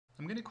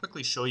I'm going to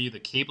quickly show you the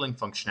cabling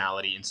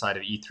functionality inside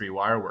of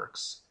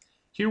E3.WireWorks.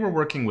 Here we're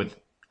working with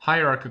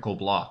hierarchical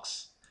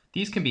blocks.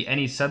 These can be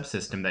any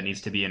subsystem that needs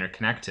to be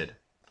interconnected.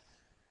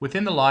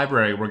 Within the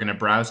library, we're going to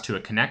browse to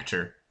a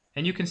connector,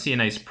 and you can see a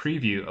nice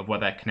preview of what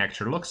that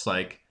connector looks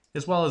like,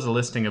 as well as a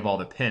listing of all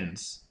the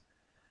pins.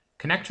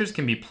 Connectors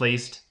can be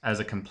placed as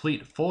a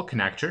complete full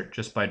connector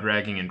just by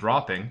dragging and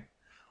dropping,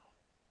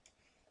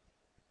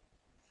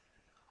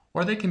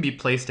 or they can be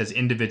placed as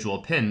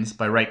individual pins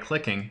by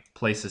right-clicking,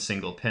 Place as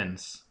Single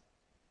Pins.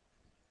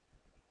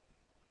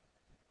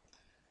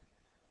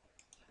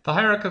 The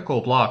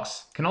hierarchical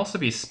blocks can also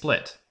be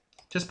split,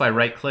 just by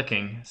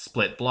right-clicking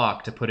Split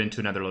Block to put into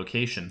another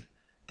location.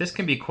 This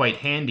can be quite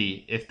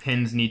handy if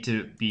pins need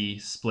to be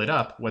split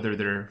up, whether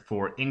they're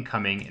for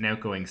incoming and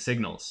outgoing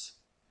signals.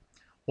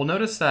 We'll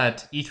notice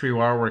that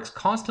E3.WireWorks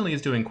constantly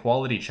is doing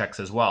quality checks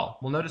as well.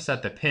 We'll notice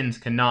that the pins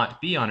cannot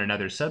be on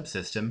another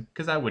subsystem,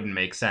 because that wouldn't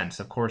make sense.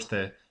 Of course,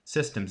 the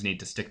systems need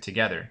to stick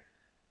together.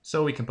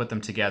 So we can put them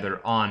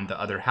together on the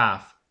other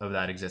half of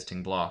that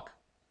existing block.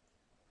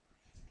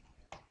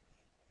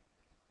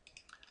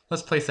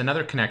 Let's place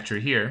another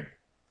connector here.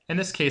 In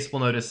this case,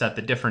 we'll notice that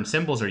the different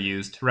symbols are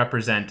used to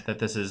represent that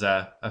this is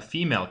a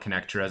female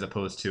connector as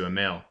opposed to a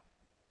male.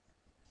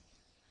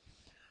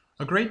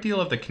 A great deal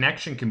of the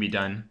connection can be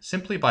done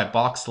simply by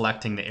box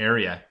selecting the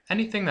area.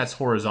 Anything that's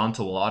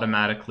horizontal will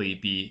automatically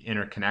be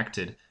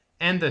interconnected,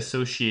 and the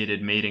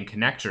associated mating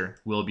connector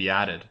will be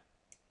added.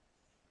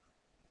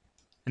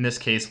 In this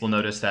case, we'll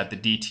notice that the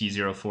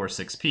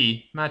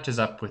DT046P matches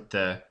up with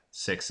the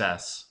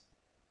 6S.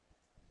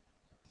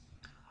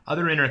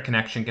 Other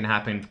interconnection can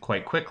happen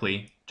quite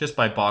quickly just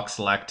by box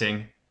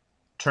selecting,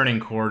 turning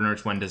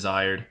corners when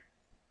desired,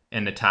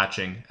 and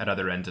attaching at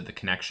other ends of the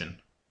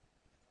connection.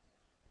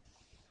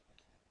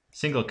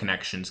 Single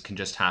connections can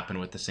just happen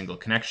with the single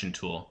connection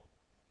tool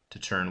to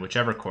turn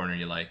whichever corner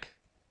you like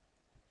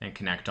and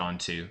connect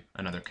onto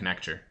another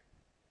connector.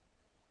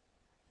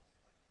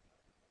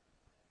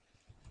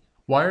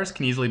 Wires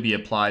can easily be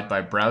applied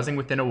by browsing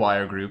within a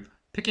wire group,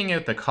 picking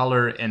out the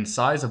color and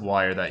size of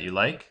wire that you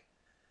like,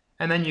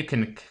 and then you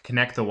can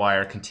connect the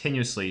wire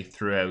continuously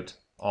throughout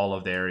all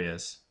of the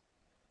areas.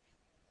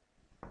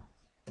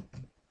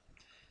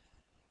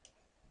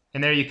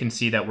 And there you can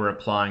see that we're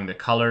applying the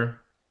color,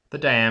 the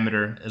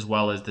diameter, as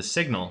well as the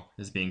signal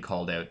is being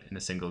called out in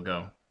a single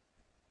go.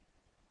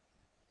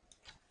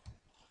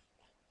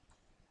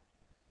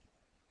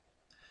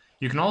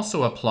 You can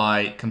also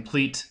apply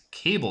complete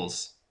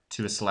cables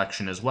to a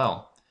selection as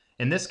well.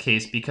 In this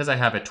case, because I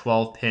have a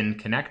 12-pin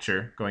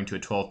connector going to a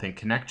 12-pin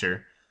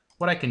connector,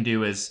 what I can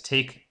do is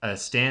take a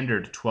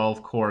standard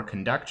 12-core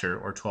conductor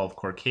or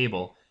 12-core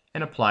cable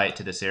and apply it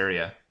to this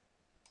area.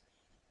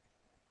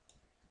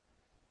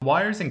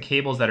 Wires and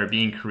cables that are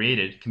being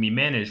created can be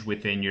managed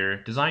within your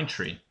design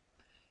tree.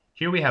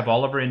 Here we have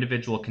all of our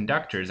individual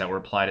conductors that were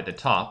applied at the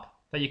top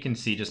that you can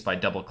see just by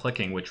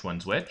double-clicking which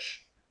one's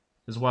which,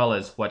 as well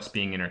as what's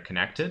being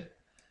interconnected.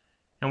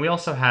 And we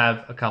also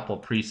have a couple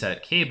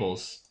preset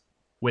cables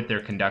with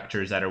their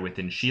conductors that are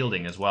within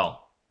shielding as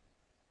well.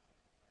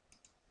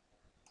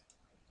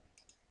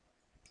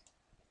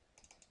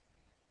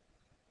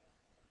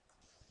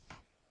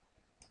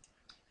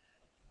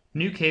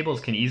 New cables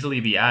can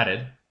easily be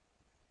added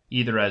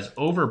either as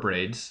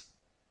overbraids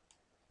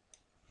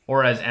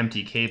or as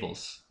empty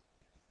cables.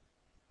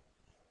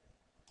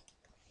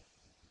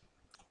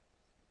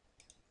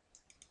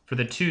 For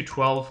the two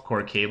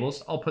 12-core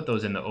cables, I'll put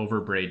those in the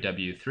overbraid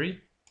W3,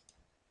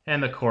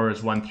 and the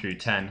cores 1 through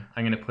 10,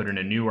 I'm going to put in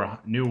a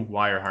new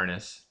wire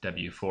harness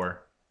W4.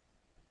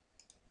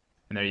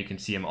 And there you can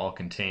see them all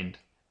contained.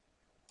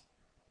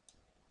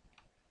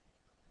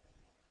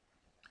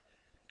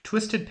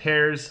 Twisted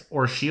pairs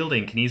or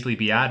shielding can easily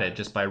be added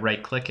just by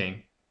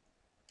right-clicking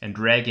and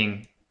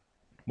dragging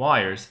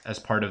wires as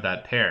part of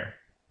that pair.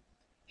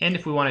 And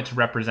if we wanted to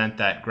represent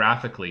that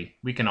graphically,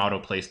 we can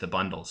auto-place the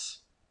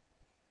bundles.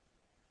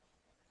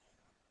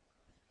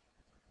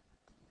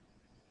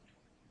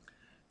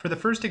 For the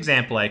first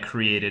example I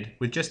created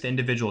with just the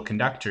individual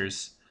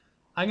conductors,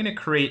 I'm going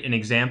to create an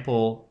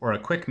example or a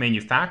quick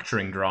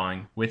manufacturing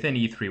drawing within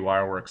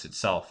E3.WireWorks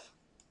itself.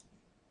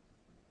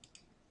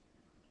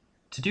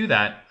 To do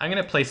that, I'm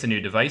going to place a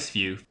new device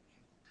view.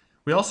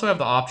 We also have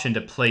the option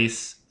to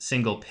place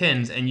single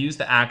pins and use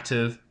the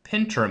active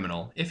pin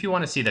terminal if you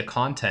want to see the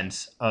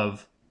contents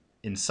of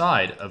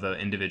inside of an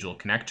individual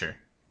connector.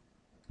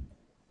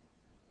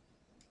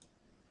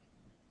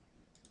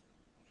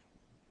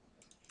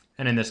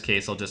 And in this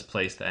case, I'll just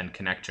place the end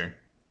connector.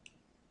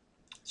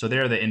 So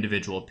there are the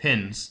individual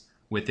pins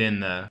within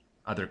the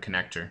other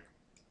connector.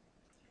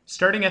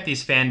 Starting at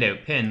these fanned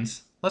out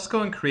pins, let's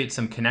go and create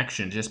some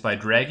connections just by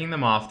dragging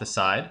them off the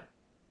side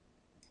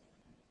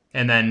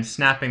and then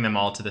snapping them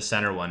all to the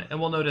center one. And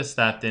we'll notice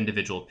that the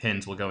individual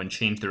pins will go and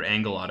change their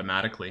angle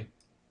automatically.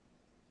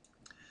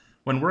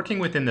 When working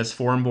within this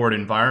form board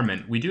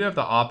environment, we do have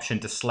the option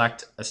to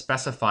select a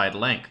specified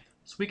length.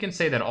 So we can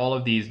say that all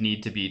of these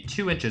need to be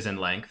 2 inches in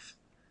length,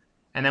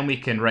 and then we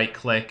can right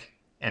click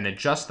and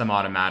adjust them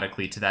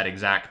automatically to that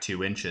exact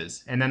 2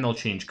 inches, and then they'll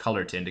change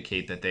color to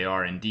indicate that they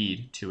are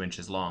indeed 2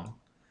 inches long.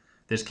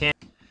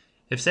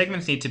 If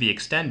segments need to be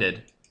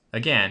extended,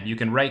 again, you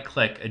can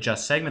right-click,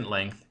 adjust segment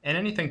length, and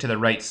anything to the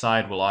right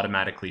side will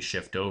automatically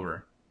shift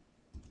over.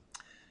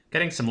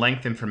 Getting some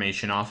length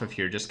information off of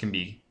here just can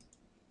be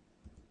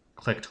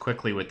clicked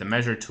quickly with the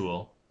measure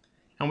tool.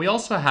 And we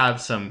also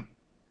have some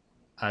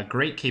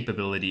great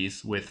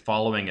capabilities with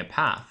following a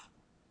path.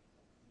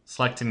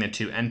 Selecting the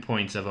 2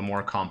 endpoints of a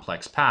more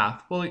complex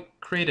path will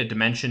create a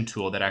dimension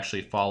tool that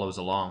actually follows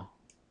along.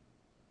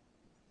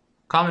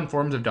 Common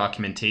forms of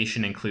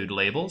documentation include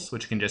labels,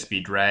 which can just be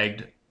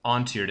dragged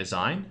onto your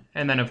design,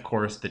 and then of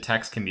course the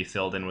text can be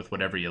filled in with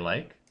whatever you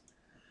like.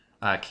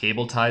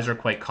 Cable ties are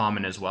quite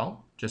common as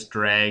well, just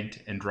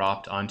dragged and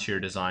dropped onto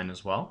your design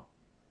as well.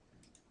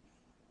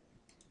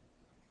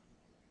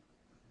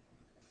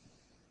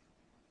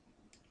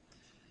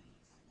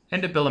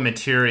 And a bill of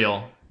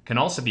material can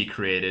also be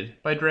created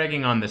by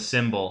dragging on the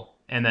symbol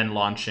and then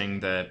launching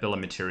the bill of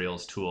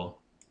materials tool.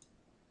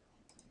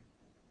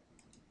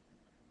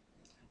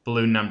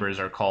 Balloon numbers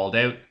are called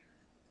out,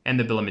 and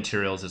the bill of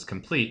materials is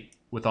complete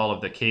with all of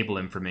the cable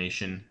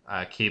information,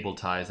 cable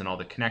ties, and all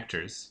the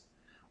connectors.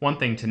 One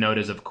thing to note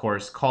is, of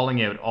course,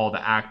 calling out all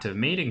the active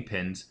mating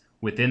pins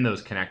within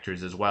those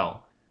connectors as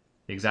well.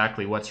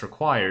 Exactly what's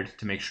required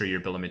to make sure your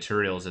bill of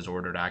materials is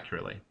ordered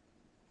accurately.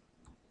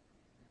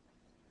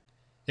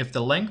 If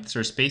the lengths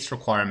or space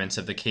requirements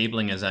of the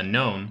cabling is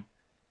unknown,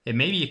 it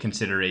may be a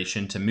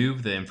consideration to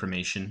move the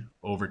information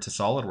over to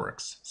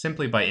SolidWorks,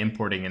 simply by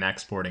importing and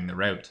exporting the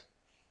route.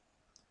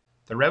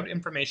 The route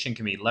information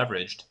can be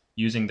leveraged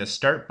using the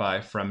start by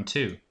from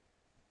to.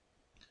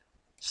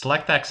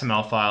 Select the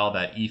XML file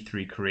that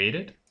E3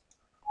 created,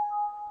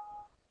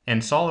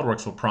 and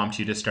SolidWorks will prompt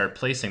you to start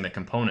placing the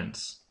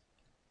components.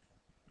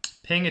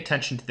 Paying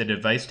attention to the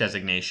device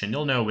designation,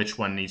 you'll know which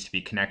one needs to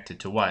be connected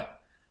to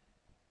what,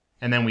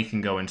 and then we can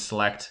go and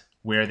select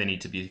where they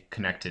need to be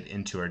connected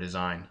into our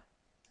design.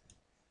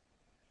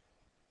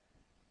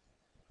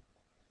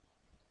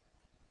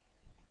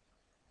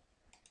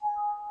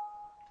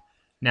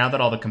 Now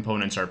that all the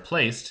components are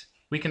placed,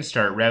 we can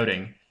start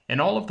routing, and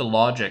all of the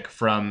logic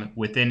from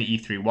within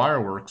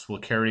E3.WireWorks will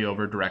carry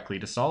over directly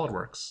to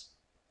SolidWorks.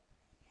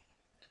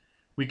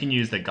 We can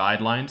use the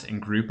guidelines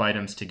and group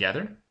items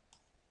together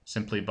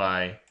simply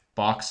by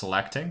box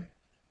selecting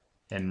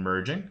and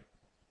merging.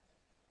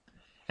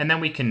 And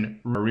then we can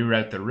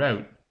reroute the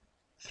route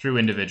through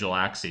individual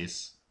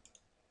axes.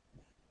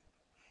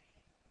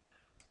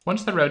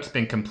 Once the route's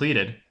been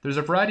completed, there's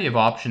a variety of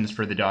options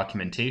for the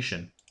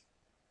documentation.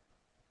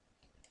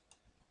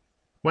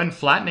 When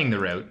flattening the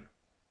route,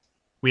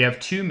 we have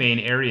 2 main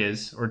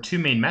areas or 2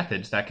 main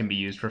methods that can be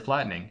used for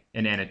flattening,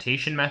 an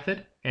annotation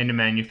method and a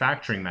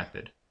manufacturing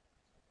method.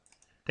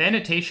 The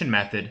annotation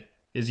method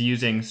is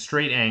using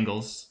straight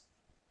angles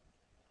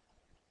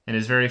and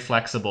is very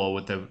flexible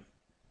with the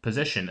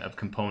position of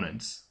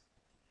components.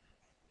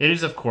 It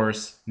is, of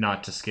course,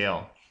 not to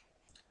scale.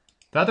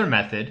 The other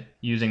method,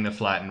 using the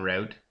flattened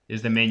route,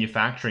 is the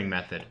manufacturing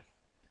method.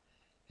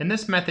 In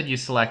this method, you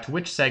select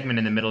which segment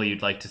in the middle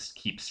you'd like to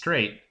keep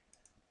straight,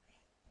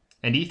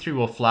 and E3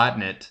 will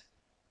flatten it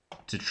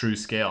to true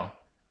scale.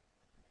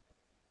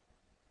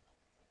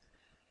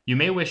 You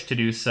may wish to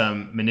do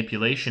some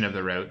manipulation of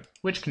the route,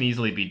 which can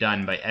easily be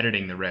done by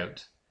editing the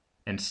route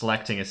and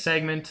selecting a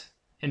segment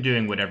and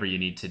doing whatever you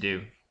need to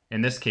do.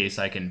 In this case,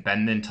 I can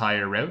bend the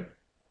entire route,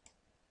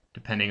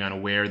 depending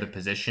on where the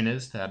position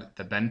is that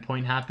the bend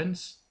point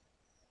happens.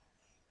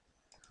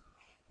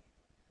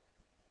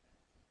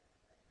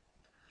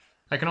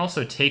 I can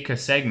also take a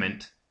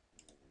segment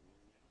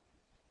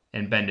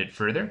and bend it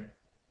further,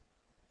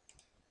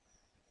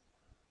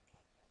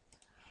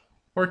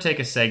 or take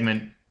a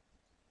segment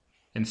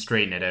and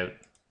straighten it out.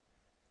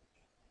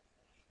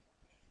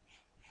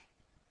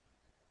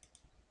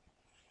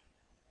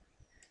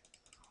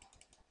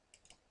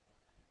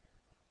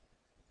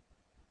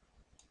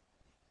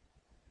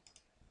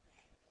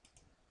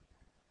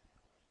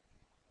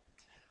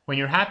 When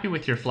you're happy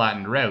with your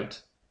flattened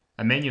route,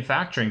 a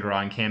manufacturing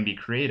drawing can be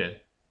created.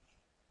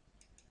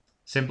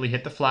 Simply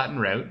hit the flatten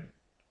route,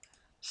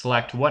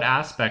 select what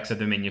aspects of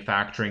the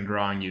manufacturing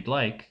drawing you'd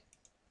like,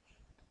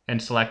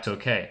 and select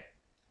OK.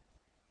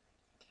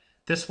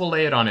 This will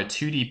lay it on a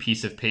 2D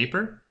piece of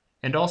paper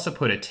and also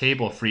put a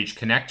table for each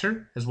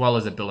connector as well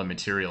as a bill of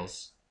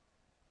materials.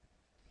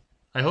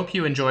 I hope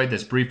you enjoyed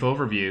this brief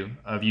overview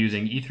of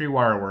using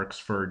E3.WireWorks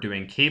for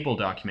doing cable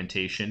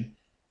documentation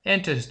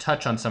and to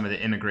touch on some of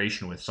the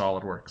integration with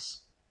SolidWorks.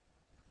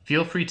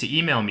 Feel free to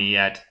email me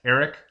at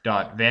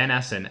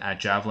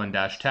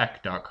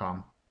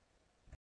eric.vanessen@javelin-tech.com.